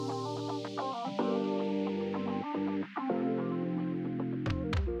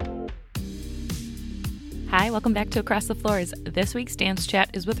Hi, welcome back to Across the Floors. This week's dance chat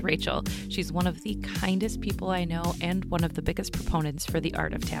is with Rachel. She's one of the kindest people I know and one of the biggest proponents for the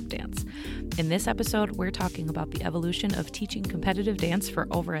art of tap dance. In this episode, we're talking about the evolution of teaching competitive dance for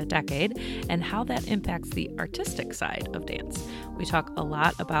over a decade and how that impacts the artistic side of dance. We talk a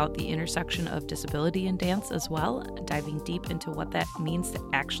lot about the intersection of disability in dance as well, diving deep into what that means to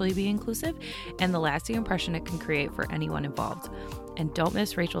actually be inclusive and the lasting impression it can create for anyone involved. And don't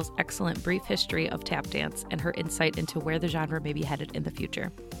miss Rachel's excellent brief history of tap dance and her insight into where the genre may be headed in the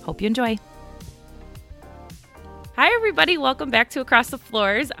future. Hope you enjoy. Hi, everybody. Welcome back to Across the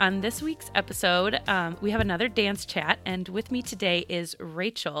Floors. On this week's episode, we have another dance chat, and with me today is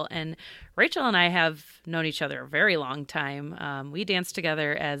Rachel. And Rachel and I have known each other a very long time. We danced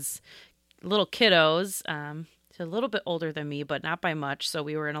together as little kiddos. She's a little bit older than me, but not by much. So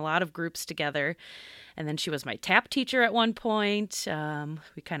we were in a lot of groups together. And then she was my tap teacher at one point.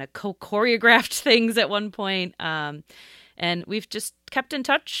 We kind of choreographed things at one point. And we've just kept in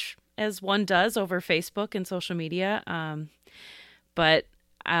touch as one does over Facebook and social media. But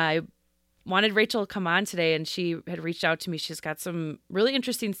I wanted Rachel to come on today, and she had reached out to me. She's got some really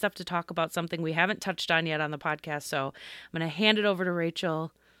interesting stuff to talk about, something we haven't touched on yet on the podcast. So I'm going to hand it over to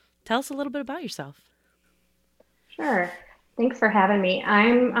Rachel. Tell us a little bit about yourself. Sure. Thanks for having me.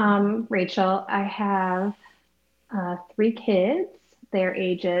 I'm Rachel. I have 3 kids. Their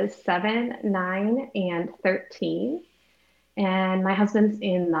ages 7, 9, and 13. And my husband's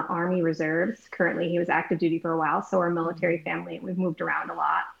in the Army Reserves. Currently, he was active duty for a while, so we're a military family. We've moved around a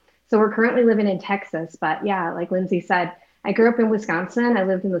lot. So we're currently living in Texas. But yeah, like Lindsay said, I grew up in Wisconsin. I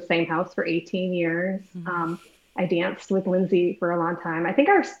lived in the same house for 18 years. I danced with Lindsay for a long time. I think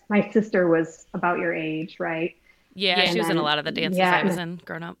my sister was about your age, right? Yeah, she was in a lot of the dances I was in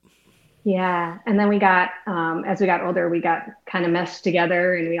growing up. Yeah. And then we got, as we got older, we got kind of meshed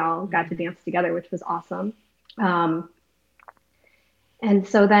together and we all got to dance together, which was awesome. And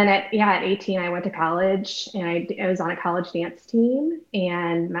so then at 18, I went to college and I was on a college dance team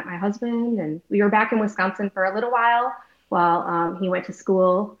and met my husband, and we were back in Wisconsin for a little while he went to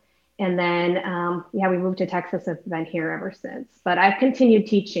school. And then, we moved to Texas. I've been here ever since, but I've continued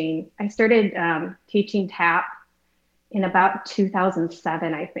teaching. I started teaching tap in about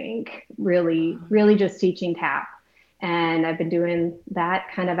 2007, I think, really just teaching tap. And I've been doing that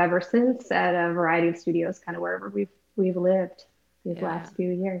kind of ever since at a variety of studios, kind of wherever we've lived these last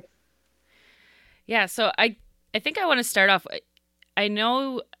few years. Yeah. So I think I want to start off.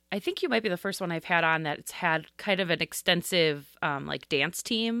 I think you might be the first one I've had on that's had kind of an extensive dance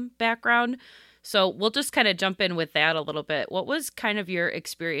team background. So we'll just kind of jump in with that a little bit. What was kind of your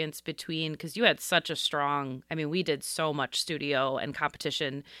experience because you had such a strong, we did so much studio and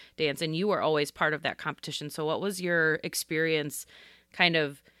competition dance, and you were always part of that competition. So what was your experience kind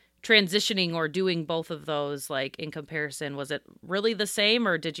of transitioning or doing both of those, in comparison? Was it really the same,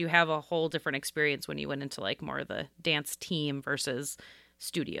 or did you have a whole different experience when you went into more of the dance team versus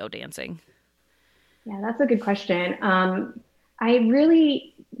studio dancing? Yeah, that's a good question. I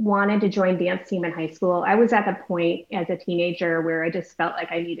really wanted to join dance team in high school. I was at the point as a teenager where I just felt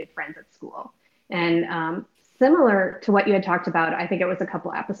like I needed friends at school. And similar to what you had talked about, I think it was a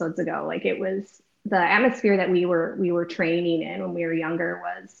couple episodes ago, it was the atmosphere that we were training in when we were younger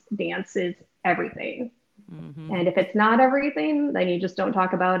was dance is everything. Mm-hmm. And if it's not everything, then you just don't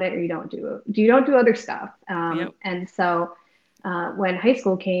talk about it, or you don't do other stuff. Yep. And so when high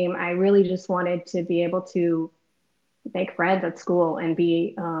school came, I really just wanted to be able to make friends at school and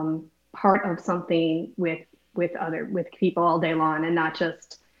be part of something with people all day long, and not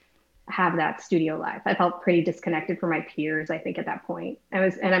just have that studio life. I felt pretty disconnected from my peers, I think, at that point.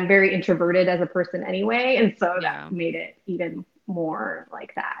 I'm very introverted as a person anyway, and so that made it even more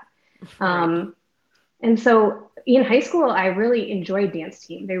like that. Right. And so in high school, I really enjoyed dance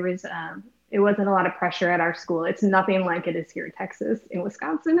team. There was it wasn't a lot of pressure at our school. It's nothing like it is here in Texas. In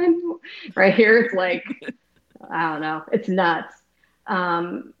Wisconsin, and right here, it's I don't know. It's nuts.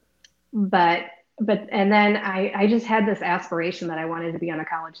 But then I just had this aspiration that I wanted to be on a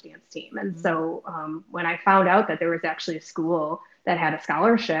college dance team. And so when I found out that there was actually a school that had a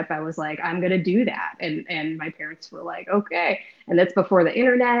scholarship, I was like, I'm going to do that. And my parents were like, okay. And that's before the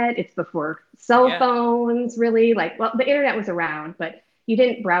internet. It's before cell phones, really. The internet was around, but you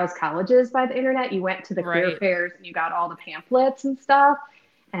didn't browse colleges by the internet. You went to the career fairs and you got all the pamphlets and stuff.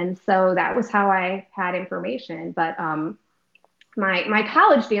 And so that was how I had information. But my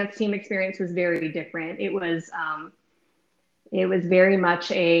college dance team experience was very different. It was very much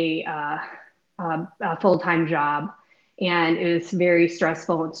a full-time job, and it was very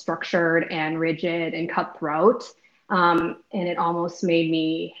stressful and structured and rigid and cutthroat. And it almost made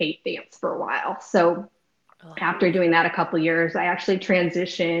me hate dance for a while. So Oh, After doing that a couple years, I actually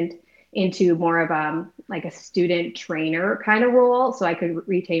transitioned into more of like a student trainer kind of role, so I could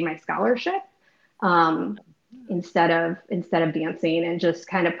retain my scholarship um, instead of dancing, and just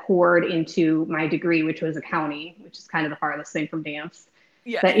kind of poured into my degree, which was accounting, which is kind of the farthest thing from dance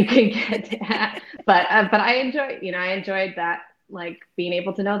yeah. that you can get at. But I enjoyed that, like being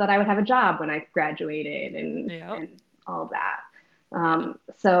able to know that I would have a job when I graduated Yeah. and all that. Yeah.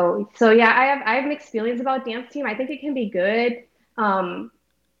 So yeah, I have mixed feelings about dance team. I think it can be good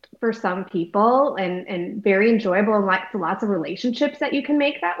for some people and very enjoyable, and lots of relationships that you can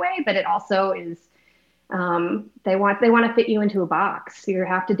make that way. But it also is they want to fit you into a box. You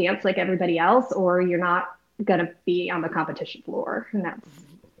have to dance like everybody else, or you're not gonna be on the competition floor, and that's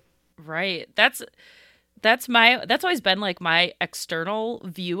Right. That's always been like my external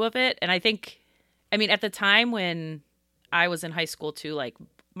view of it. And I mean, at the time when I was in high school too, like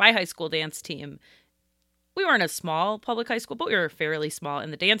my high school dance team, we weren't a small public high school, but we were fairly small,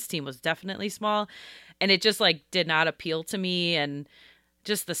 and the dance team was definitely small. And it just like did not appeal to me, and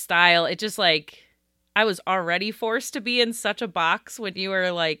just the style, it just like I was already forced to be in such a box when you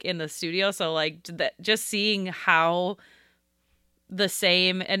were like in the studio. So like just seeing how the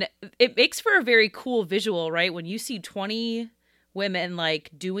same, and it makes for a very cool visual, right? When you see 20 women like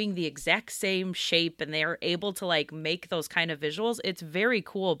doing the exact same shape and they're able to like make those kind of visuals, it's very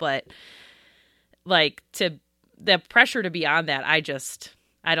cool. But like to the pressure to be on that, I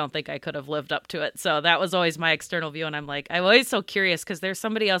don't think I could have lived up to it. So that was always my external view. And I'm always so curious, because there's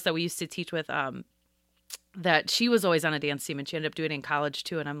somebody else that we used to teach with that she was always on a dance team, and she ended up doing it in college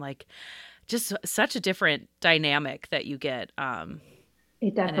too. And I'm like, just such a different dynamic that you get it and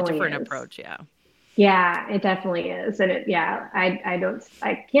a definitely different is. approach. Yeah. Yeah, it definitely is. And yeah,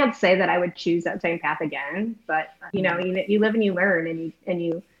 I can't say that I would choose that same path again, but Mhm. you live and you learn, and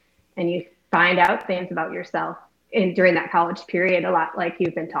you find out things about yourself in during that college period, a lot like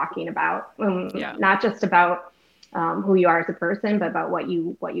you've been talking about, Yeah. not just about who you are as a person, but about what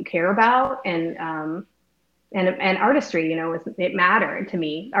you care about, and artistry. It mattered to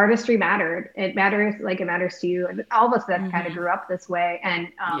me. Artistry mattered. It matters like it matters to you. And all of us that kind of Hmm. grew up this way,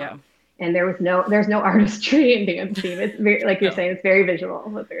 Yeah. and there's no artistry in dance team. It's very, like you're No. saying, it's very visual.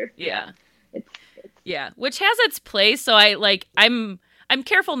 But Yeah. it's Yeah. Which has its place. So I'm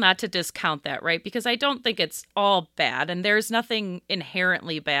careful not to discount that, right? Because I don't think it's all bad, and there's nothing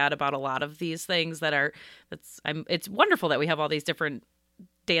inherently bad about a lot of these things it's wonderful that we have all these different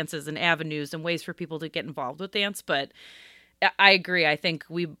dances and avenues and ways for people to get involved with dance. But I agree. I think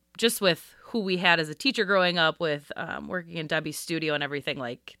we just with who we had as a teacher growing up with working in Debbie's studio and everything,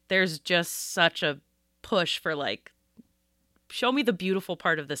 like there's just such a push for like, show me the beautiful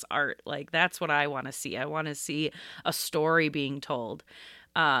part of this art. Like that's what I want to see. I want to see a story being told.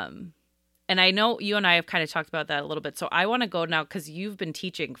 Um, and I know you and I have kind of talked about that a little bit. So I want to go now, because you've been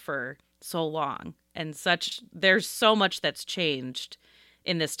teaching for so long, and there's so much that's changed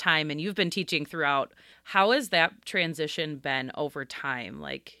in this time, and you've been teaching throughout. How has that transition been over time?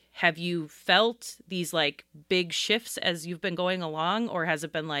 Like, have you felt these like big shifts as you've been going along, or has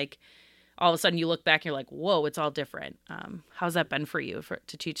it been like all of a sudden you look back and you're like, whoa, it's all different? How's that been for you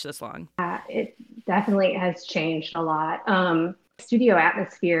to teach this long? it definitely has changed a lot. Studio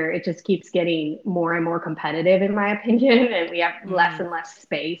atmosphere, it just keeps getting more and more competitive, in my opinion, and we have less Mm, and less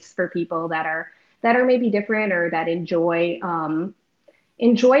space for people that are maybe different, or that enjoy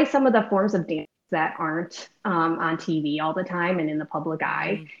some of the forms of dance that aren't on TV all the time and in the public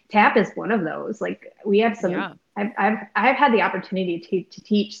eye. mm, Tap is one of those. Like we have some. yeah. I've had the opportunity to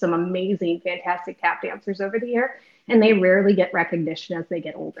teach some amazing, fantastic tap dancers over the year, and they rarely get recognition as they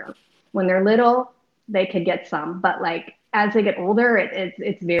get older. When they're little, they could get some, but like as they get older,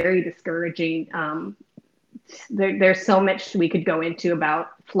 it's very discouraging. There's so much we could go into about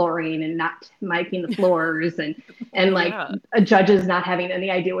flooring and not miking the floors, and like Yeah. judges not having any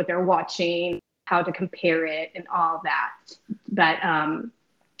idea what they're watching, how to compare it, and all that.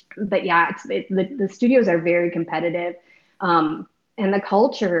 But yeah, the studios are very competitive. And the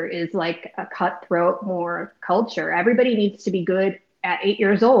culture is like a cutthroat more culture. Everybody needs to be good at 8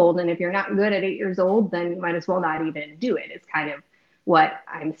 years old. And if you're not good at 8 years old, then you might as well not even do it. It's kind of what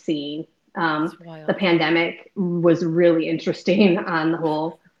I'm seeing. It's The wild. pandemic was really interesting on the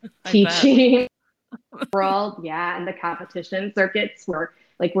whole I bet. teaching world. Yeah. And the competition circuits were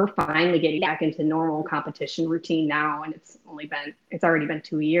like, we're finally getting back into normal competition routine now. And it's already been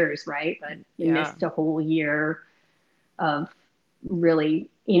 2 years, right? But we Yeah. missed a whole year of really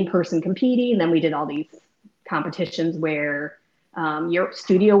in-person competing. And then we did all these competitions where your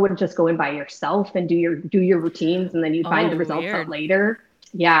studio would just go in by yourself and do your routines, and then you'd find the Oh, results out weird. later.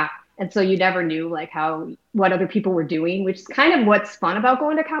 Yeah. And so you never knew like what other people were doing, which is kind of what's fun about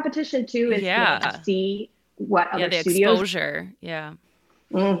going to competition too, is getting to Yeah. see what Yeah, other the studios. exposure. Yeah.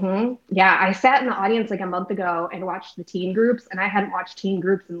 Yeah, I sat in the audience like a month ago and watched the teen groups, and I hadn't watched teen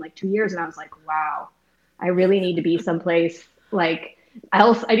groups in like 2 years, and I was like, wow, I really need to be someplace like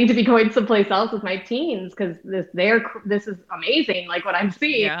else. I need to be going someplace else with my teens because this is amazing. Like what I'm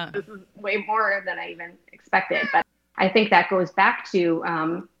seeing, Yeah. this is way more than I even expected. But I think that goes back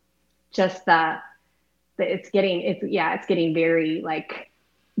to just the it's getting very like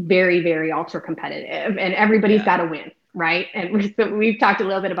very ultra competitive, and everybody's Yeah. got to win, right? And we've talked a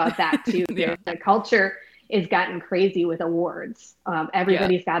little bit about that too. Yeah. The culture is gotten crazy with awards. Yeah.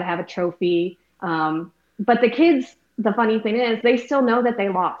 Everybody's got to have a trophy. But the kids, the funny thing is, they still know that they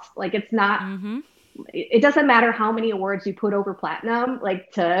lost. Like it's not. Mm-hmm. It doesn't matter how many awards you put over platinum,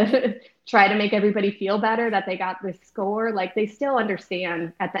 like to try to make everybody feel better that they got this score. Like they still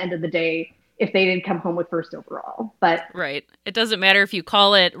understand at the end of the day if they didn't come home with first overall. But Right. It doesn't matter if you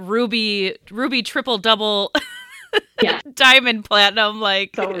call it Ruby triple double yeah, diamond platinum,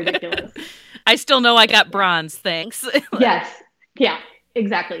 like so ridiculous. I still know I got bronze, thanks. Yes. Yeah,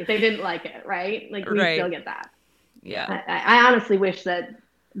 exactly. They didn't like it, right? Like we Right. still get that. Yeah. I honestly wish that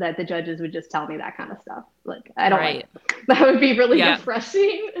the judges would just tell me that kind of stuff. Like I don't like Right. it. That would be really Yeah.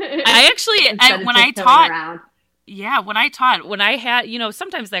 refreshing. I actually Instead of when I tiptoeing taught around. yeah, when I had,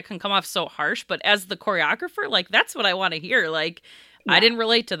 sometimes that can come off so harsh, but as the choreographer, like that's what I want to hear. Like I Yeah. didn't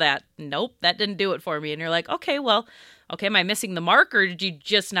relate to that. Nope, that didn't do it for me. And you're like, okay, well, okay, am I missing the mark, or did you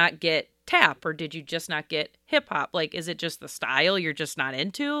just not get tap, or did you just not get hip hop? Like, is it just the style you're just not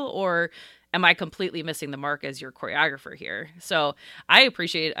into, or am I completely missing the mark as your choreographer here? So I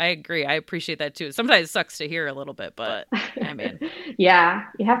agree. I appreciate that too. Sometimes it sucks to hear a little bit, but I mean, Yeah,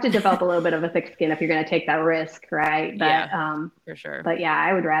 you have to develop a little bit of a thick skin if you're going to take that risk, right? yeah, for sure. But yeah,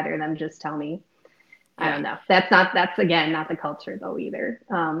 I would rather them just tell me. I Yeah. don't know. That's again not the culture though either.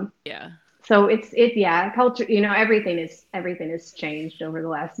 Yeah. So yeah, culture. Everything has changed over the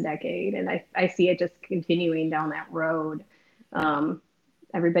last decade, and I see it just continuing down that road. Yeah.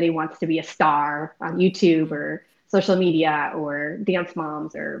 Everybody wants to be a star on YouTube Mhm. or social media or Dance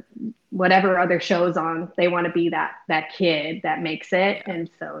Moms or whatever other shows on. They want to be that kid that makes it, Yeah. and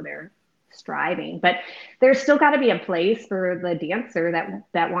so they're striving. But there's still got to be a place for the dancer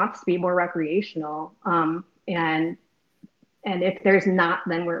that wants to be more recreational. And if there's not,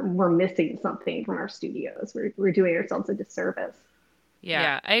 then we're missing something from our studios. We're doing ourselves a disservice.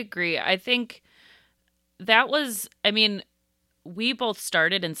 Yeah, I agree. I think that was, I mean, we both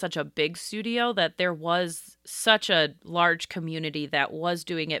started in such a big studio that there was such a large community that was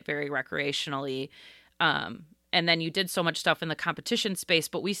doing it very recreationally. And then you did so much stuff in the competition space,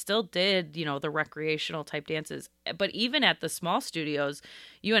 but we still did, the recreational type dances. But even at the small studios,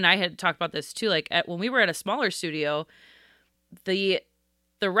 you and I had talked about this too. Like when we were at a smaller studio, the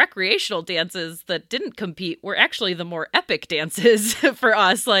recreational dances that didn't compete were actually the more epic dances for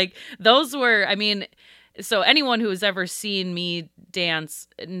us. Like those were, I mean, so anyone who's ever seen me dance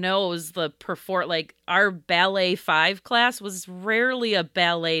knows like our ballet 5 class was rarely a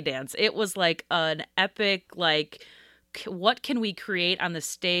ballet dance. It was like an epic, like, what can we create on the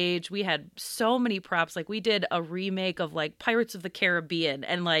stage? We had so many props. Like we did a remake of like Pirates of the Caribbean,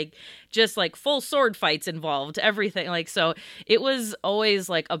 and like just like full sword fights involved, everything. Like, so it was always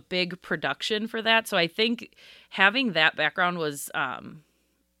like a big production for that. So I think having that background was, I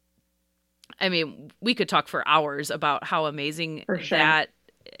mean, we could talk for hours about how amazing For sure. that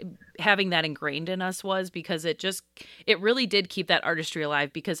having that ingrained in us was, because it really did keep that artistry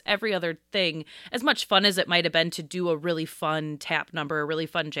alive. Because every other thing, as much fun as it might have been to do a really fun tap number, a really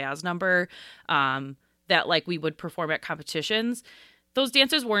fun jazz number, that like we would perform at competitions, those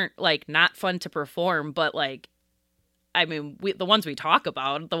dances weren't like not fun to perform, but like, I mean, the ones we talk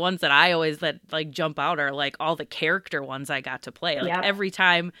about, the ones that I always that like jump out are like all the character ones I got to play. Like Yep. every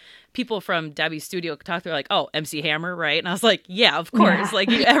time people from Debbie's studio talk, they're like, "Oh, MC Hammer, right?" And I was like, "Yeah, of course." Yeah. Like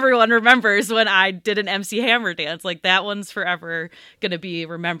everyone remembers when I did an MC Hammer dance. Like that one's forever gonna be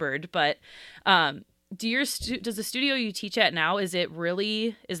remembered. But does the studio you teach at now, is that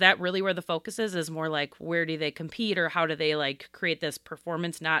really where the focus is? Is more like where do they compete, or how do they like create this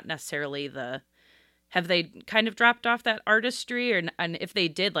performance? Not necessarily have they kind of dropped off that artistry, and if they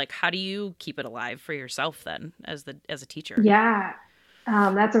did, like, how do you keep it alive for yourself then as a teacher? Yeah,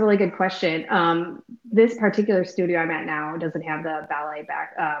 that's a really good question. This particular studio I'm at now doesn't have the ballet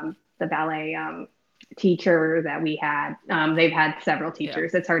teacher that we had. They've had several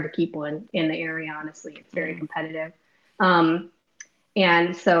teachers. It's hard to keep one in the area, honestly. It's very competitive. Um,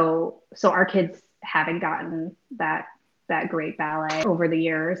 and so our kids haven't gotten that great ballet over the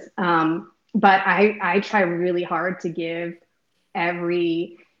years. But I try really hard to give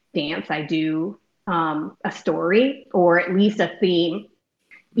every dance I do a story or at least a theme,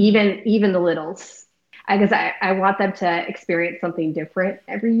 even the littles. Because I want them to experience something different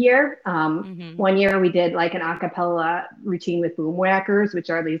every year. One year we did like an a cappella routine with boom whackers, which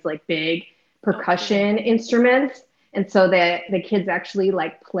are these like big percussion instruments. And so the kids actually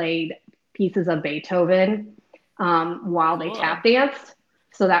like played pieces of Beethoven while they tap danced.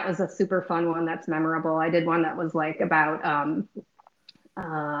 So that was a super fun one that's memorable. I did one that was like about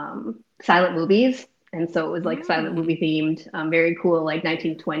silent movies. And so it was like silent movie themed, very cool, like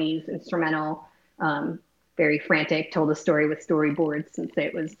 1920s instrumental, very frantic, told a story with storyboards since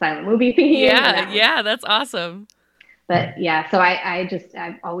it was silent movie themed. Yeah, that's awesome. But yeah, so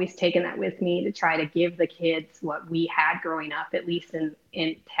I've always taken that with me to try to give the kids what we had growing up, at least in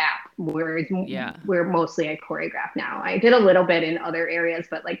tap, where mostly I choreograph now. I did a little bit in other areas,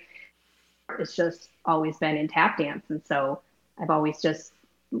 but like it's just always been in tap dance. And so I've always just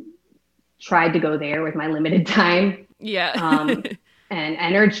tried to go there with my limited time. And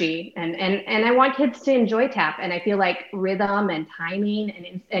energy and I want kids to enjoy tap. And I feel like rhythm and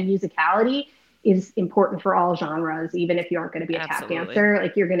timing and musicality is important for all genres. Even if you aren't going to be a tap dancer,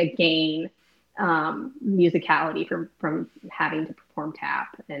 like you're going to gain musicality from having to perform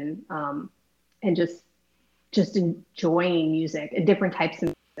tap and just enjoying music and different types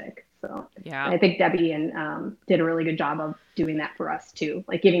of music. So I think Debbie and did a really good job of doing that for us too,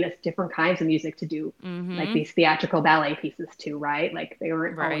 like giving us different kinds of music to do, like these theatrical ballet pieces too, right? Like they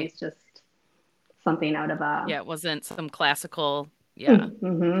weren't always just something out of a it wasn't some classical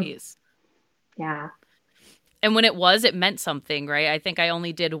piece. Yeah. And when it meant something, right? I think I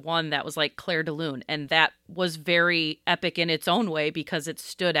only did one that was like Claire de Lune, and that was very epic in its own way because it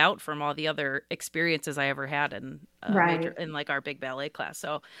stood out from all the other experiences I ever had in in like our big ballet class.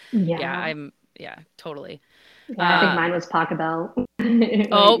 So totally. Yeah, I think mine was Pachelbel.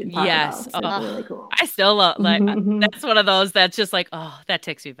 Yes. Really cool. I still love that's one of those that's just like, that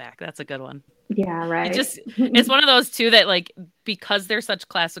takes me back. That's a good one. Yeah, right. It's one of those too that like, because they're such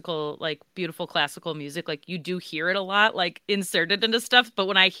classical, like beautiful classical music, like you do hear it a lot, like inserted into stuff. But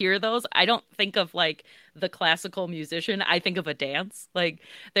when I hear those, I don't think of like the classical musician. I think of a dance. Like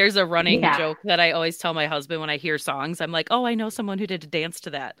there's a running joke that I always tell my husband when I hear songs. I'm like, oh, I know someone who did a dance to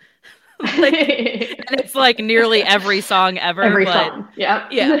that. Like, and it's like nearly every song ever. Every song. Yep.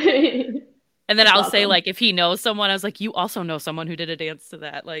 Yeah. And then I'll say, like, if he knows someone, I was like, you also know someone who did a dance to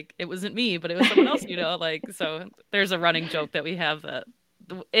that. Like, it wasn't me, but it was someone else, like, so there's a running joke that we have that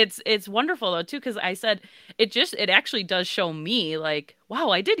it's wonderful though, too. Cause I said, it actually does show me like, wow,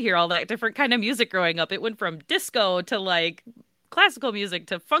 I did hear all that different kind of music growing up. It went from disco to like classical music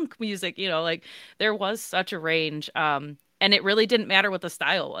to funk music, like there was such a range. And it really didn't matter what the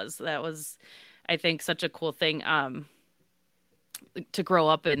style was. That was, I think, such a cool thing. To grow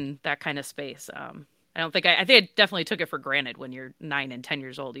up in that kind of space. I think I definitely took it for granted when you're 9 and 10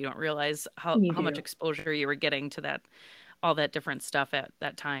 years old. You don't realize how much exposure you were getting to all that different stuff at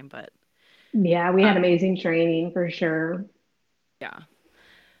that time. But yeah, we had amazing training for sure. Yeah.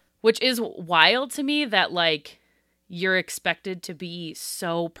 Which is wild to me that like you're expected to be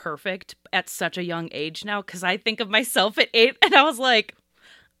so perfect at such a young age now. Cause I think of myself at 8 and I was like,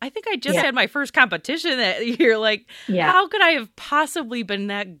 I think I just had my first competition that year. Like, how could I have possibly been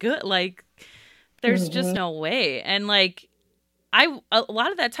that good? Like, there's just no way. And like, a lot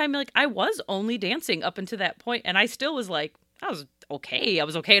of that time, like I was only dancing up until that point, and I still was like, I was okay. I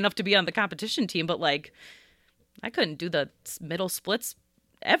was okay enough to be on the competition team, but like, I couldn't do the middle splits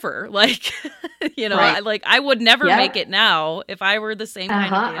ever. Like, I would never make it now if I were the same kind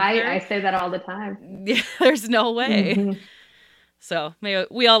of dancer. I say that all the time. Yeah, there's no way. So maybe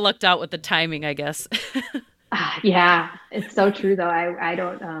we all lucked out with the timing, I guess. Yeah, it's so true though. I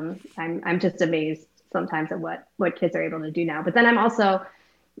don't, I'm just amazed sometimes at what kids are able to do now. But then I'm also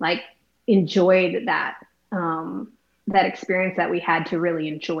like enjoyed that experience that we had to really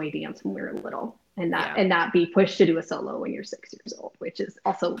enjoy dance when we were little and not be pushed to do a solo when you're 6 years old, which is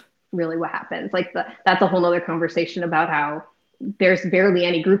also really what happens. Like that's a whole nother conversation about how there's barely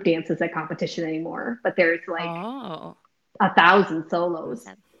any group dances at competition anymore, but there's like 1,000 solos.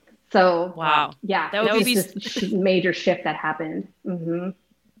 So wow, that would be this major shift that happened.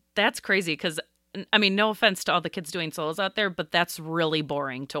 That's crazy because I mean, no offense to all the kids doing solos out there, but that's really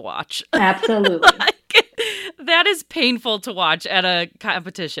boring to watch. Absolutely. That is painful to watch at a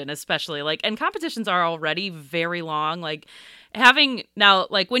competition, especially like, and competitions are already very long. Like having now,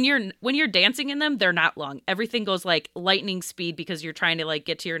 like when you're dancing in them, they're not long. Everything goes like lightning speed because you're trying to like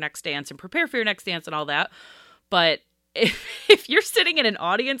get to your next dance and prepare for your next dance and all that. But if you're sitting in an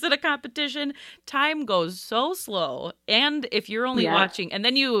audience at a competition, time goes so slow. And if you're only watching, and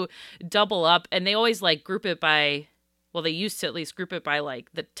then you double up, and they always like group it by, well, they used to at least group it by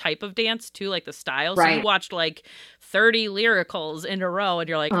like the type of dance too, like the style. So you watched like 30 lyricals in a row, and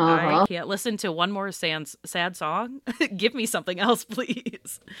you're like, I can't listen to one more sad song. Give me something else,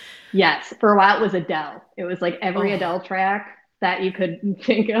 please. Yes. For a while, it was Adele. It was like every Adele track that you could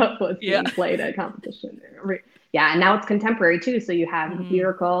think of was being played at competition. Yeah, and now it's contemporary too. So you have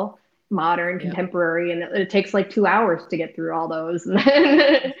lyrical, modern, contemporary, and it takes like 2 hours to get through all those. And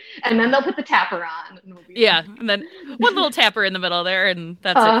then they'll put the tapper on. And then one little tapper in the middle there, and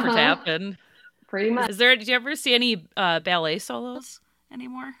that's it for tap. And pretty much. Did you ever see any ballet solos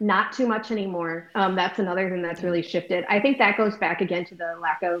anymore? Not too much anymore. That's another thing that's really shifted. I think that goes back again to the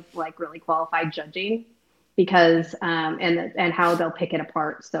lack of like really qualified judging, because and how they'll pick it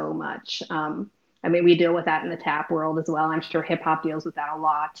apart so much. I mean, we deal with that in the tap world as well. I'm sure hip hop deals with that a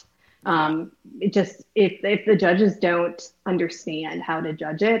lot. It just, if the judges don't understand how to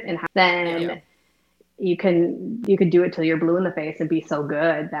judge it, and then you can do it till you're blue in the face and be so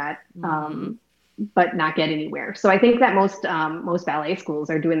good that, but not get anywhere. So I think that most ballet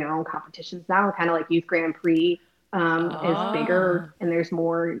schools are doing their own competitions now, kind of like Youth Grand Prix is bigger, and there's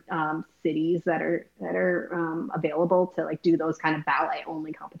more cities that are available to like do those kind of ballet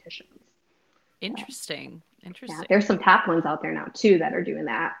only competitions. Interesting. Yeah, there's some tap ones out there now too that are doing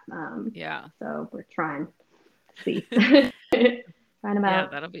that. So we're trying to see. Find them out.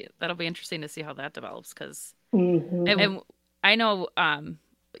 That'll be interesting to see how that develops, because and I know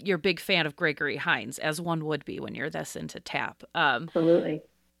you're a big fan of Gregory Hines, as one would be when you're this into tap. Absolutely.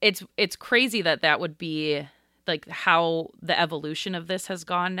 It's crazy that would be like how the evolution of this has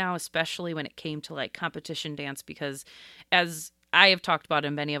gone now, especially when it came to like competition dance, because as I have talked about,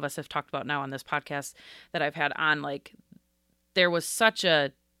 and many of us have talked about now on this podcast that I've had on, like, there was such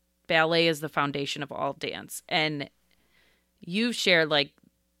a ballet as the foundation of all dance. And you shared, like,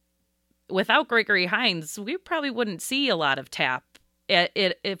 without Gregory Hines, we probably wouldn't see a lot of tap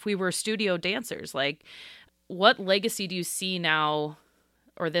if we were studio dancers. Like, what legacy do you see now,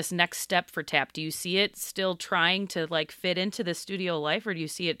 or this next step for tap? Do you see it still trying to, like, fit into the studio life, or do you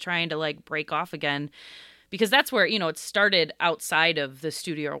see it trying to, like, break off again? Because that's where, it started outside of the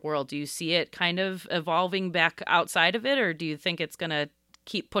studio world. Do you see it kind of evolving back outside of it, or do you think it's going to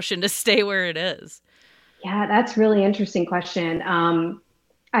keep pushing to stay where it is? Yeah, that's a really interesting question.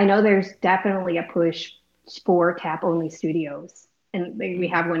 I know there's definitely a push for tap-only studios, and we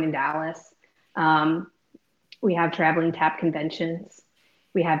have one in Dallas. We have traveling tap conventions.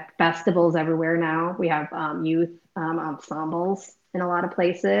 We have festivals everywhere now. We have youth ensembles in a lot of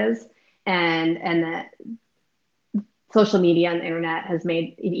places. And that social media and the internet has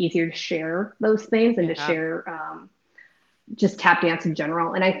made it easier to share those things and to share just tap dance in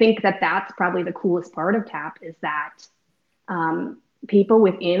general. And I think that that's probably the coolest part of tap, is that people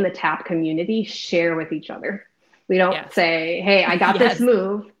within the tap community share with each other. We don't say, hey, I got this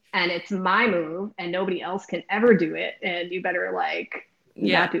move and it's my move and nobody else can ever do it, and you better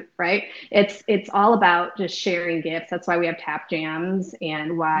not do, right? It's all about just sharing gifts. That's why we have tap jams,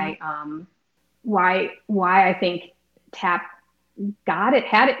 and why I think tap found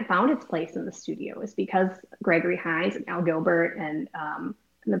its place in the studio is because Gregory Hines and Al Gilbert and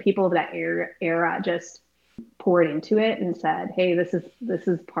the people of that era just poured into it and said, hey, this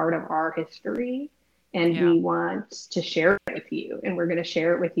is part of our history, and we want to share it with you, and we're going to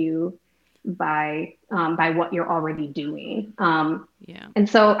share it with you by what you're already doing. And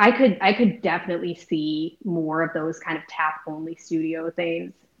so I could definitely see more of those kind of tap only studio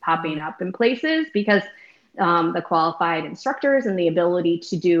things popping up in places, because the qualified instructors and the ability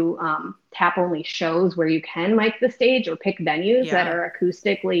to do tap only shows where you can mic the stage or pick venues that are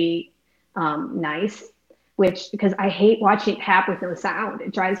acoustically nice, because I hate watching tap with no sound.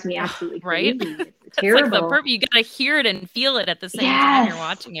 It drives me absolutely crazy. Right? It's terrible. It's like you gotta hear it and feel it at the same time you're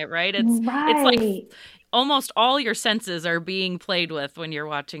watching it, right? It's like almost all your senses are being played with when you're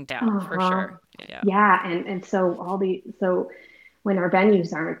watching tap, for sure. And so when our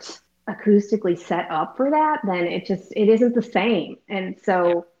venues aren't acoustically set up for that, then it isn't the same. And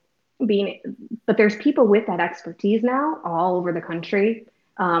so but there's people with that expertise now all over the country.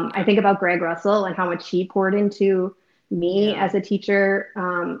 I think about Greg Russell and how much he poured into me as a teacher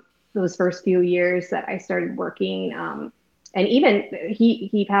those first few years that I started working. And even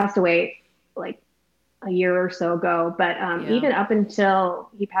he passed away like a year or so ago, but even up until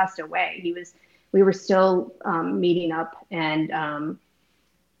he passed away, we were still meeting up, and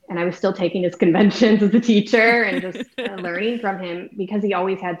I was still taking his conventions as a teacher and just learning from him, because he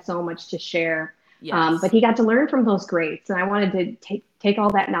always had so much to share. Yes. But he got to learn from those greats, and I wanted to take all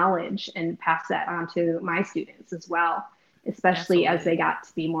that knowledge and pass that on to my students as well, especially as they Absolutely. got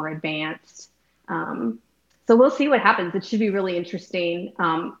to be more advanced. Um, so we'll see what happens. It should be really interesting.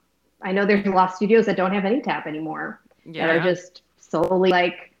 I know there's a lot of studios that don't have any tap anymore, that are Yeah. just solely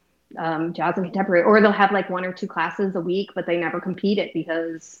like jazz and contemporary, or they'll have like one or two classes a week, but they never compete it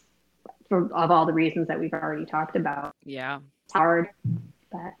because of all the reasons that we've already talked about. Yeah. It's hard,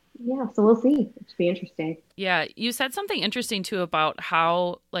 but yeah, so we'll see. It should be interesting. Yeah, you said something interesting too about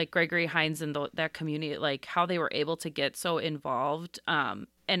how like Gregory Hines and that community, like how they were able to get so involved.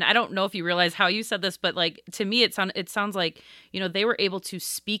 And I don't know if you realize how you said this, but like to me, it sounds like they were able to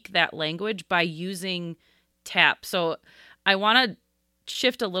speak that language by using tap. So I want to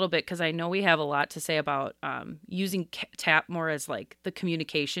shift a little bit because I know we have a lot to say about using tap more as like the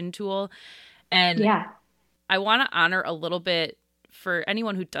communication tool, and Yeah. I want to honor a little bit for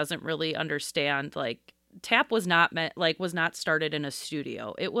anyone who doesn't really understand, like tap was not started in a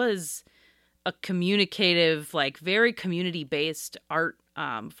studio. It was a communicative, like very community based art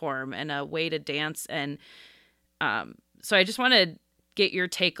form and a way to dance. And so I just want to get your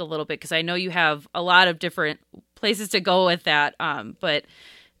take a little bit because I know you have a lot of different places to go with that. But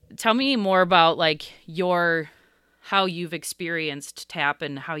tell me more about like how you've experienced tap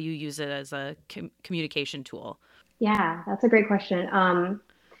and how you use it as a communication tool. Yeah, that's a great question.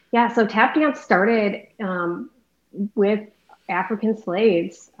 Yeah, so tap dance started with African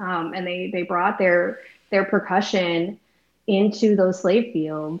slaves, and they brought their percussion into those slave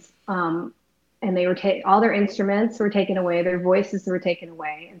fields, and they were all their instruments were taken away, their voices were taken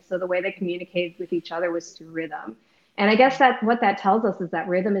away, and so the way they communicated with each other was through rhythm. And I guess that what that tells us is that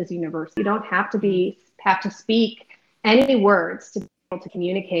rhythm is universal. You don't Mm, have to speak any words to be able to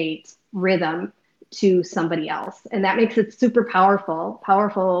communicate rhythm to somebody else, and that makes it super powerful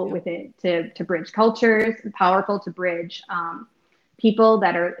yep. with it to bridge cultures, powerful to bridge people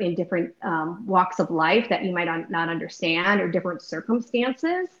that are in different walks of life that you might not understand, or different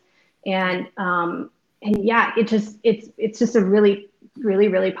circumstances. Yep. And yeah, it's just a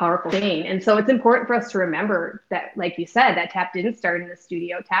really powerful thing. And so it's important for us to remember that, like you said, that tap didn't start in the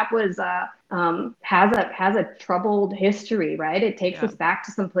studio. Tap was has a troubled history, right? It takes Yeah. us back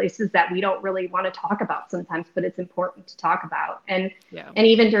to some places that we don't really want to talk about sometimes, but it's important to talk about. Yeah. And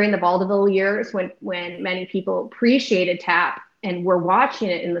even during the vaudeville years, when many people appreciated tap and were watching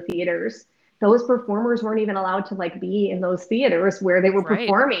it in the theaters, those performers weren't even allowed to like be in those theaters where they were Right.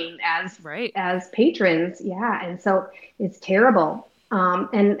 performing Right. as patrons. Yeah, and so it's terrible.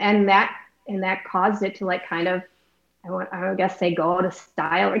 And that caused it to like kind of, I would guess say, go out of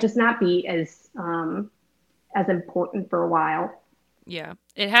style, or just not be as important for a while. Yeah.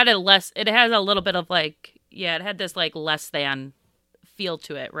 It has a little bit of like, yeah, it had this like less than feel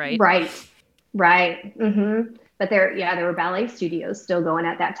to it, right? Right, right. But there were ballet studios still going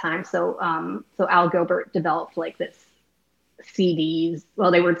at that time. So Al Gilbert developed like this CDs.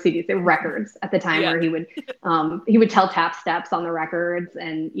 Well, they weren't CDs; they were records at the time, Yeah. where he would tell tap steps on the records,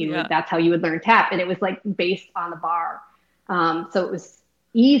 and Yeah. that's how you would learn tap. And it was like based on the bar, so it was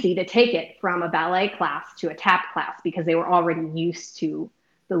easy to take it from a ballet class to a tap class because they were already used to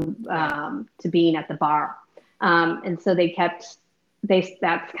the Right. to being at the bar, and so that's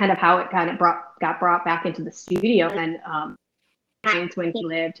kind of how it kind of got brought back into the studio. And times when he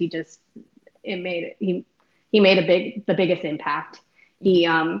lived, it made it, he made the biggest impact. He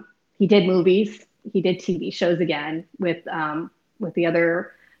did movies, he did TV shows again with the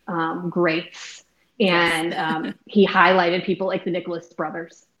other greats, Yes. and he highlighted people like the Nicholas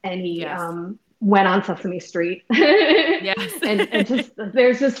brothers, and he Yes. went on Sesame Street, Yes. and just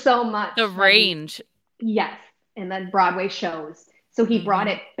there's just so much The that he range. yes, and then Broadway shows. So he brought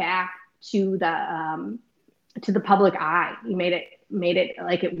Hmm. it back to the public eye. He made it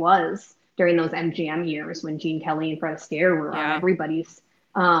like it was during those MGM years when Gene Kelly and Fred Astaire were on Yeah.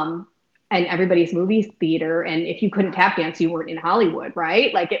 um everybody's movie theater. And if you couldn't tap dance, you weren't in Hollywood,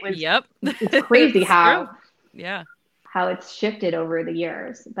 right? Like Yep. it's crazy It's true. Yeah. how it's shifted over the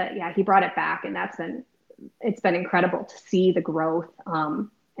years. But yeah, he brought it back, and it's been incredible to see the growth,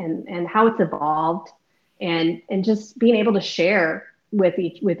 and how it's evolved, and just being able to share with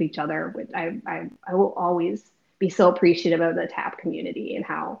each other. I will always be so appreciative of the tap community, and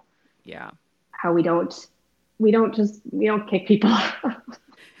Yeah. how we don't kick people out.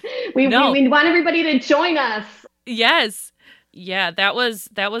 No. We want everybody to join us. Yes. Yeah, that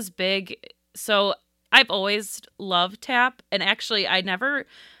was big. So I've always loved tap, and actually I never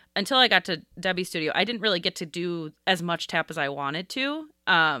until I got to Debbie Studio, I didn't really get to do as much tap as I wanted to.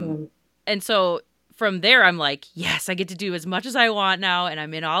 Mm. And so from there, I'm like, yes, I get to do as much as I want now. And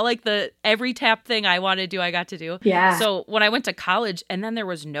I'm in all like every tap thing I want to do, I got to do. Yeah. So when I went to college and then there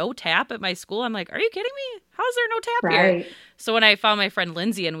was no tap at my school, I'm like, are you kidding me? How's there no tap here? Right. So when I found my friend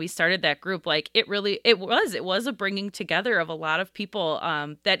Lindsay and we started that group, like it was a bringing together of a lot of people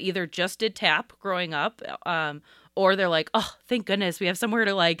that either just did tap growing up, or they're like, oh, thank goodness we have somewhere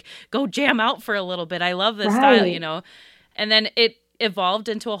to like go jam out for a little bit. I love this style, Right. And then it evolved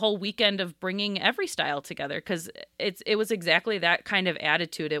into a whole weekend of bringing every style together because it was exactly that kind of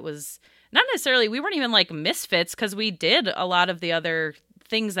attitude. It was not necessarily, we weren't even like misfits because we did a lot of the other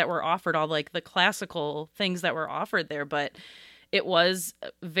things that were offered, all like the classical things that were offered there, but it was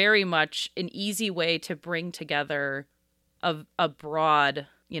very much an easy way to bring together a broad,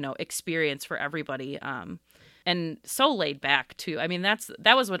 experience for everybody. And so laid back too. I mean,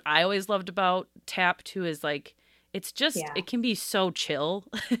 that was what I always loved about tap too, is like, it's just, Yeah. it can be so chill.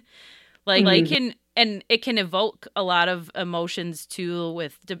 And it can evoke a lot of emotions too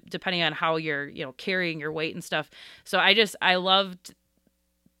with depending on how you're, carrying your weight and stuff. So I loved,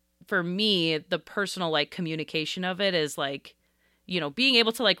 for me, the personal like communication of it is like, being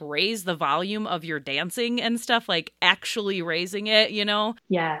able to like raise the volume of your dancing and stuff, like actually raising it,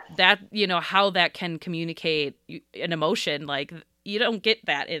 Yes. that, how that can communicate an emotion. Like you don't get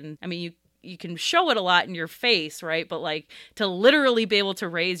that you can show it a lot in your face, right? But like to literally be able to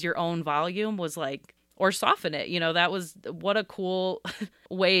raise your own volume was like, or soften it, that was what a cool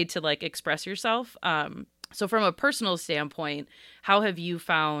way to like express yourself. So from a personal standpoint, how have you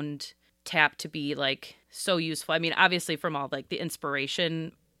found tap to be like so useful? I mean, obviously from all like the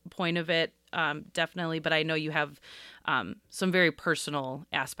inspiration point of it, definitely, but I know you have some very personal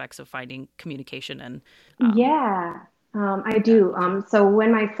aspects of finding communication and Yeah. I do. So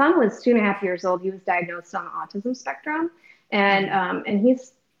when my son was 2.5 years old, he was diagnosed on the autism spectrum, and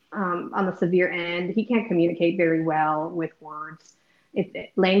he's on the severe end. He can't communicate very well with words.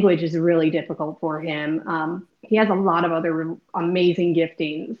 Language is really difficult for him. He has a lot of other amazing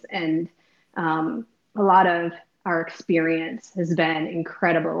giftings, and a lot of our experience has been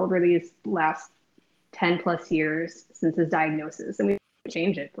incredible over these last 10 plus years since his diagnosis, and we can't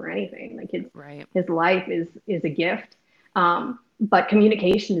change it for anything. Like right. his life is a gift, but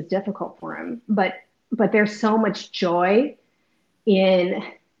communication is difficult for him. But there's so much joy in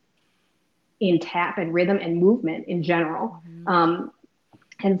tap and rhythm and movement in general.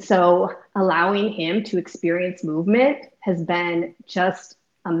 And so allowing him to experience movement has been just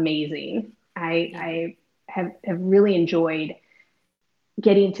amazing. I have really enjoyed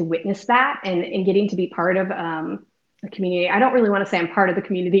getting to witness that and getting to be part of a community. I don't really want to say I'm part of the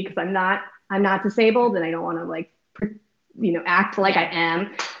community because I'm not disabled, and I don't want to like, act like I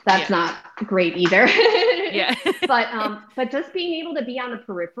am. That's not great either. Yeah. But just being able to be on the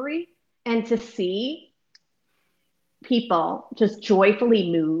periphery and to see people just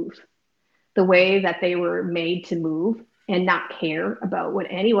joyfully move the way that they were made to move and not care about what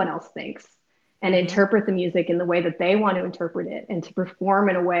anyone else thinks, and interpret the music in the way that they want to interpret it, and to perform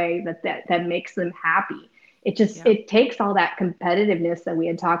in a way that makes them happy. It takes all that competitiveness that we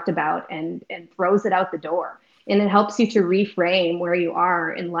had talked about and throws it out the door. And it helps you to reframe where you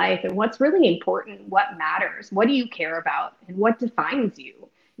are in life and what's really important, what matters, what do you care about, and what defines you.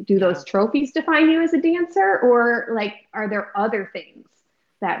 Do those trophies define you as a dancer, or like, are there other things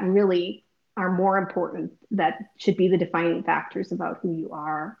that really are more important that should be the defining factors about who you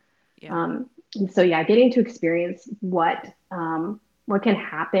are? And so, getting to experience what can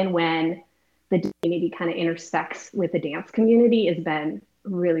happen when the community kind of intersects with the dance community has been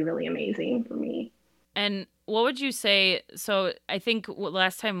really, really amazing for me. And what would you say? So I think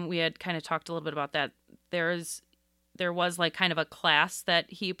last time we had kind of talked a little bit about that. There was like kind of a class that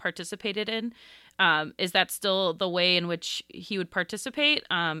he participated in. Is that still the way in which he would participate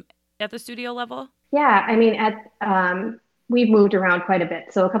at the studio level? Yeah, I mean, we've moved around quite a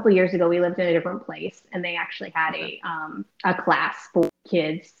bit. So a couple of years ago, we lived in a different place, and they actually had a class for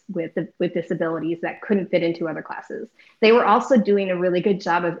kids with disabilities that couldn't fit into other classes. They were also doing a really good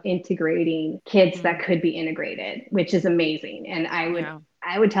job of integrating kids that could be integrated, which is amazing. And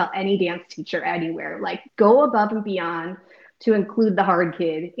I would tell any dance teacher anywhere, like, go above and beyond to include the hard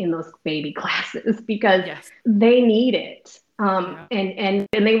kid in those baby classes, because they need it. And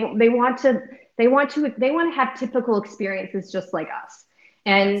they want to have typical experiences just like us.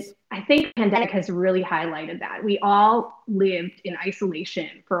 And I think pandemic has really highlighted that. We all lived in isolation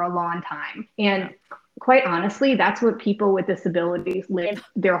for a long time. And quite honestly, that's what people with disabilities live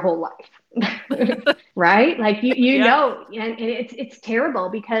their whole life. Right? Like you Yeah. know, and it's terrible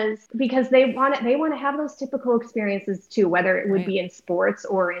because they want to have those typical experiences too, whether it would Right. be in sports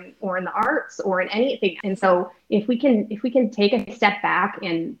or in the arts or in anything. And so if we can take a step back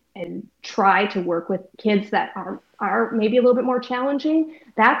and try to work with kids that are maybe a little bit more challenging,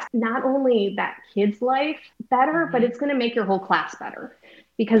 that's not only that kid's life better, but Hmm. it's going to make your whole class better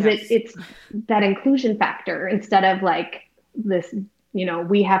because Yes. it's that inclusion factor instead of like this,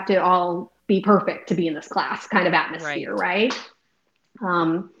 we have to all be perfect to be in this class kind of atmosphere, Right. right?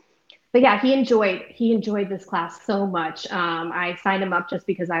 Um, but yeah, he enjoyed this class so much. I signed him up just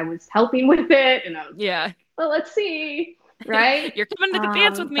because I was helping with it, and I was like, Yeah. well, let's see, right? You're coming to the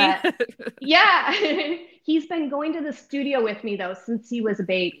dance with me. But yeah, he's been going to the studio with me though since he was a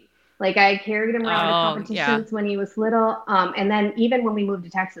baby. Like I carried him around to Oh, yeah. competitions when he was little. And then even when we moved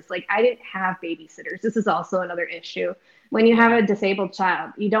to Texas, like I didn't have babysitters. This is also another issue. When you have Yeah. a disabled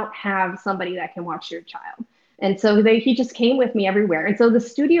child, you don't have somebody that can watch your child. And so he just came with me everywhere. And so the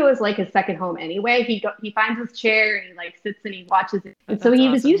studio is like his second home anyway. He finds his chair and he like sits and he watches it. And so That's he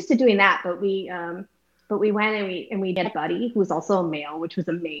was awesome. used to doing that, but we went and we did a buddy who was also a male, which was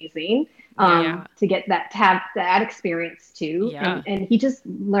amazing, Yeah. to have that experience too. And Yeah. and he just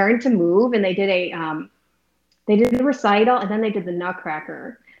learned to move. And they did a recital, and then they did the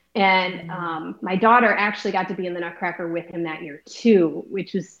Nutcracker. And Mm. my daughter actually got to be in the Nutcracker with him that year too,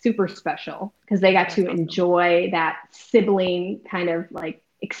 which was super special because they got That's to awesome. enjoy that sibling kind of like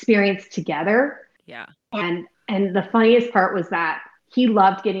experience together. Yeah. And the funniest part was that he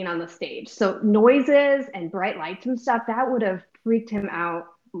loved getting on the stage. So noises and bright lights and stuff, that would have freaked him out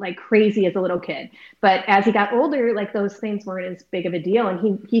like crazy as a little kid. But as he got older, like those things weren't as big of a deal.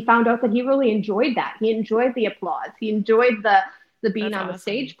 And he found out that he really enjoyed that. He enjoyed the applause. He enjoyed the being That's on the awesome.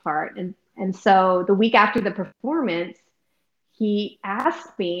 stage part. And so the week after the performance, he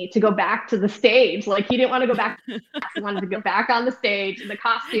asked me to go back to the stage. Like he didn't want to go back. He wanted to go back on the stage in the Give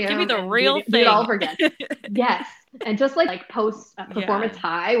me costume the and do real it all thing. over again. Yes. And just like post Yeah. performance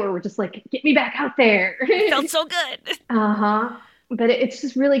high where we're just like, get me back out there. It felt so good. Uh-huh. But it's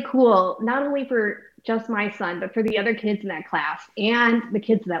just really cool, not only for just my son, but for the other kids in that class and the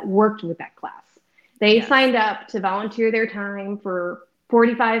kids that worked with that class. They Yes. signed up to volunteer their time for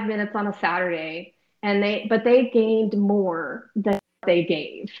 45 minutes on a Saturday, and they gained more than they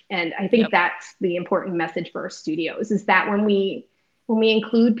gave. And I think Yep. that's the important message for our studios is that when we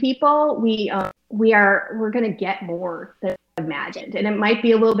include people, we're going to get more than imagined. And it might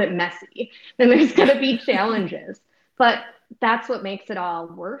be a little bit messy. And there's going to be challenges. But that's what makes it all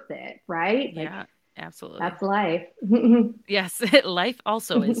worth it, right? Like Yeah. Absolutely. that's life. Yes. Life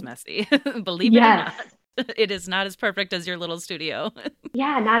also is messy. Believe it or Yes. not. It is not as perfect as your little studio.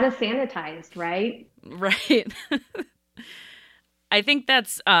 Yeah, not as sanitized, right? Right. I think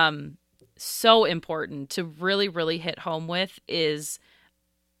that's so important to really, really hit home with is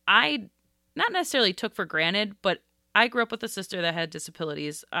I not necessarily took for granted, but I grew up with a sister that had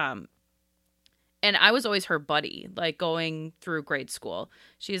disabilities. And I was always her buddy, like going through grade school.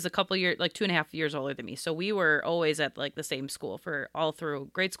 She's a couple years, like 2.5 years older than me. So we were always at like the same school for all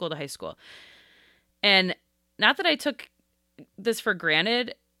through grade school to high school. And not that I took this for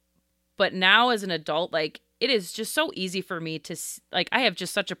granted, but now as an adult, like it is just so easy for me to like, I have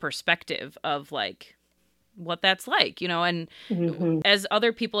just such a perspective of like what that's like, and Hmm. as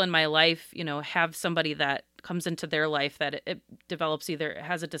other people in my life, have somebody that comes into their life that it develops either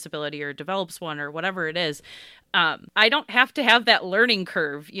has a disability or develops one or whatever it is. I don't have to have that learning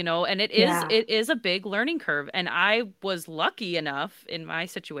curve, and it is Yeah. it is a big learning curve. And I was lucky enough in my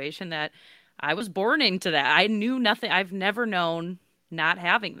situation that I was born into that. I knew nothing. I've never known not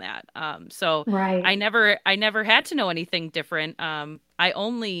having that. So Right. I never had to know anything different. I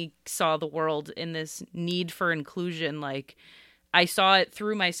only saw the world in this need for inclusion. Like I saw it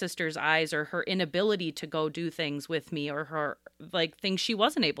through my sister's eyes or her inability to go do things with me or her like things she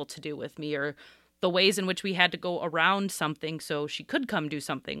wasn't able to do with me or the ways in which we had to go around something so she could come do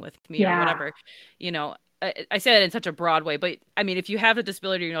something with me or Yeah. whatever. I say that in such a broad way, but I mean, if you have a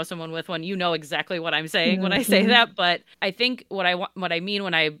disability or you know someone with one, you know exactly what I'm saying when I say Hmm. that. But I think what I mean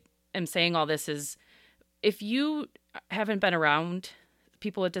when I am saying all this is if you haven't been around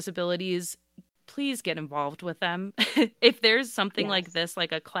people with disabilities, please get involved with them. If there's something like Yes. this,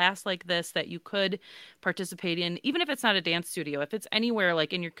 like a class like this that you could participate in, even if it's not a dance studio, if it's anywhere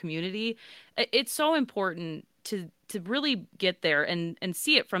like in your community, it's so important to really get there and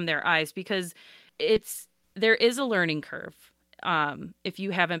see it from their eyes because there is a learning curve if you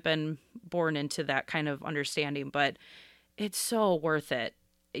haven't been born into that kind of understanding, but it's so worth it.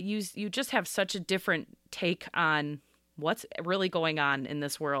 you just have such a different take on what's really going on in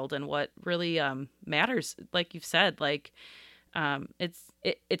this world and what really matters. Like you've said, like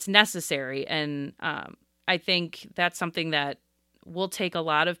it's necessary, and I think that's something that will take a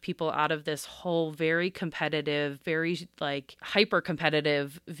lot of people out of this whole very competitive, very like hyper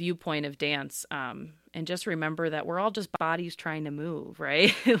competitive viewpoint of dance. And just remember that we're all just bodies trying to move,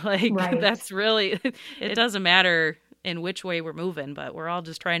 right? Like Right. that's really, it doesn't matter in which way we're moving, but we're all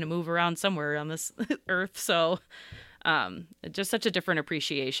just trying to move around somewhere on this earth. So just such a different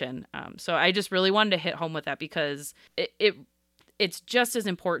appreciation. So I just really wanted to hit home with that because it's just as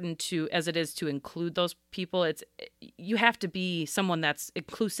important as it is to include those people. You have to be someone that's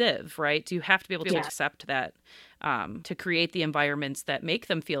inclusive, right? You have to be able to accept that, to create the environments that make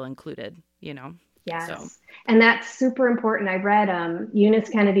them feel included, you know? Yes. So. And that's super important. I read Eunice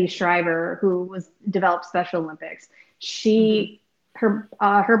Kennedy Shriver, who developed Special Olympics. Her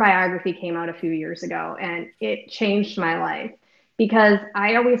biography came out a few years ago, and it changed my life because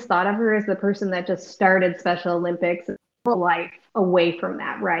I always thought of her as the person that just started Special Olympics life away from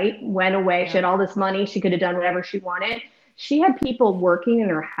that, right? Went away. Yeah. She had all this money. She could have done whatever she wanted. She had people working in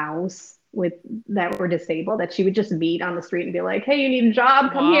her house that were disabled that she would just meet on the street and be like, hey, you need a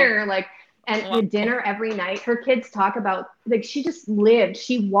job? Come here. Like, and dinner every night. Her kids talk about, like, she just lived.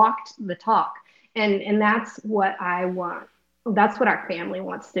 She walked the talk. And that's what I want. That's what our family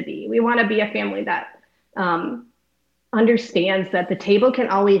wants to be. We want to be a family that understands that the table can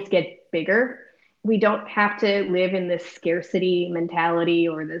always get bigger. We don't have to live in this scarcity mentality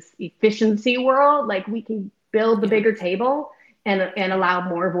or this efficiency world. Like, we can build the bigger table and allow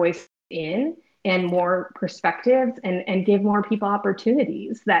more voice in and more perspectives and give more people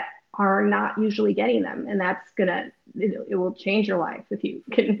opportunities that are not usually getting them. And that's it will change your life if you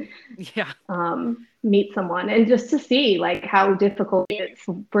can meet someone and just to see like how difficult it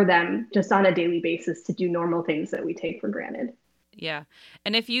is for them just on a daily basis to do normal things that we take for granted. Yeah.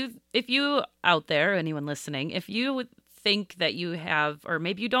 And if you out there, anyone listening, if you think that you have, or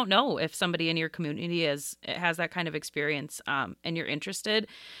maybe you don't know if somebody in your community has that kind of experience, and you're interested,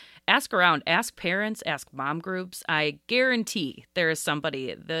 ask around, ask parents, ask mom groups. I guarantee there is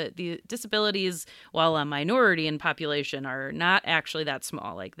somebody. The disabilities, while a minority in population, are not actually that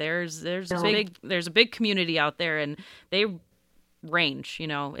small. Like there's a big community out there, and they range,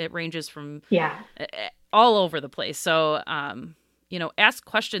 it ranges from all over the place. So, ask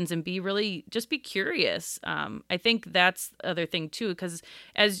questions and be curious. I think that's the other thing too, because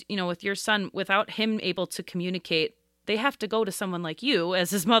as you know, with your son, without him able to communicate, they have to go to someone like you as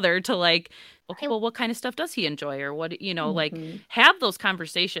his mother to like, okay, well, what kind of stuff does he enjoy? Or what, like have those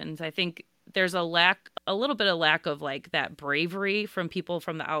conversations. I think there's a little bit of lack of like that bravery from people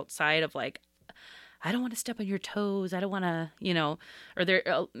from the outside of like, I don't want to step on your toes. I don't want to, or they're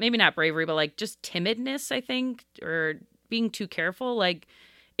maybe not bravery, but like just timidness, I think, or being too careful. Like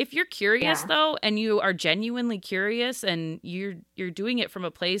if you're curious though, and you are genuinely curious and you're doing it from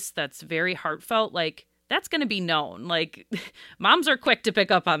a place that's very heartfelt, like that's going to be known. Like moms are quick to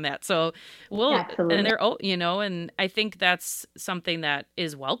pick up on that. So Absolutely. And they're, and I think that's something that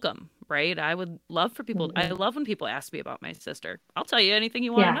is welcome, right? I would love for people, I love when people ask me about my sister. I'll tell you anything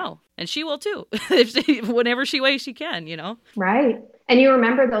you want to know. And she will too, whenever she can, Right. And you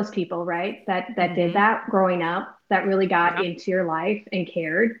remember those people, right? That did that growing up, that really got into your life and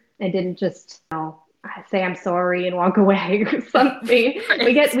cared and didn't just, say I'm sorry and walk away or something.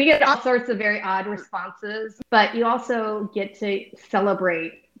 Right. We get all sorts of very odd responses, but you also get to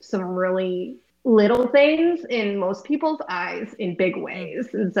celebrate some really little things in most people's eyes in big ways.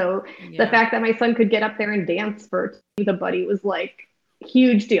 And so the fact that my son could get up there and dance for the buddy was like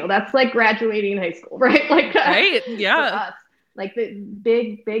huge deal. That's like graduating high school, right? Like right. Yeah. For us, like the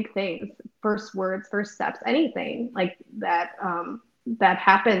big things, first words, first steps, anything like that, that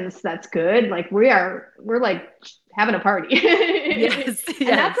happens, that's good. Like we're like having a party. Yes. And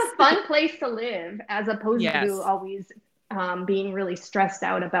that's a fun place to live as opposed to always being really stressed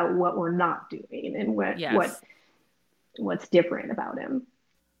out about what we're not doing and what's different about him.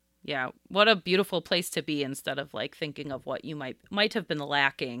 Yeah. What a beautiful place to be instead of like thinking of what you might have been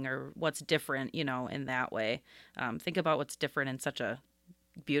lacking or what's different, in that way. Think about what's different in such a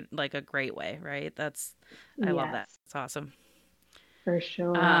like a great way, right? I love that. It's awesome. For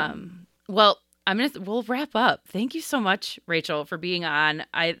sure. Well, we'll wrap up. Thank you so much, Rachel, for being on.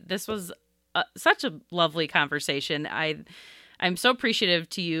 This was such a lovely conversation. I'm so appreciative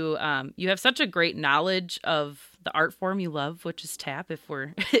to you. You have such a great knowledge of the art form you love, which is tap.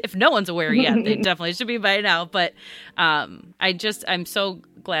 If no one's aware yet, they definitely should be by now. But I'm so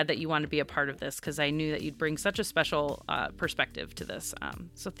glad that you want to be a part of this, because I knew that you'd bring such a special perspective to this.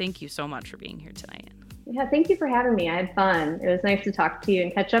 So thank you so much for being here tonight. Yeah, thank you for having me. I had fun. It was nice to talk to you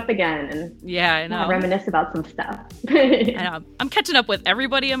and catch up again and I know. Reminisce about some stuff. I know. I'm catching up with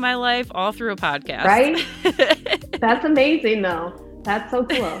everybody in my life all through a podcast. Right? That's amazing, though. That's so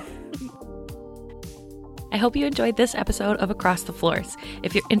cool. I hope you enjoyed this episode of Across the Floors.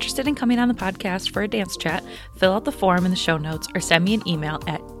 If you're interested in coming on the podcast for a dance chat, fill out the form in the show notes or send me an email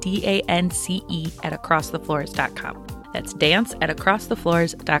at dance@acrossthefloors.com. That's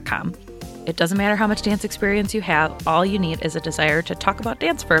dance@acrossthefloors.com. It doesn't matter how much dance experience you have. All you need is a desire to talk about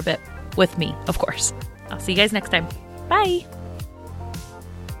dance for a bit with me, of course. I'll see you guys next time. Bye.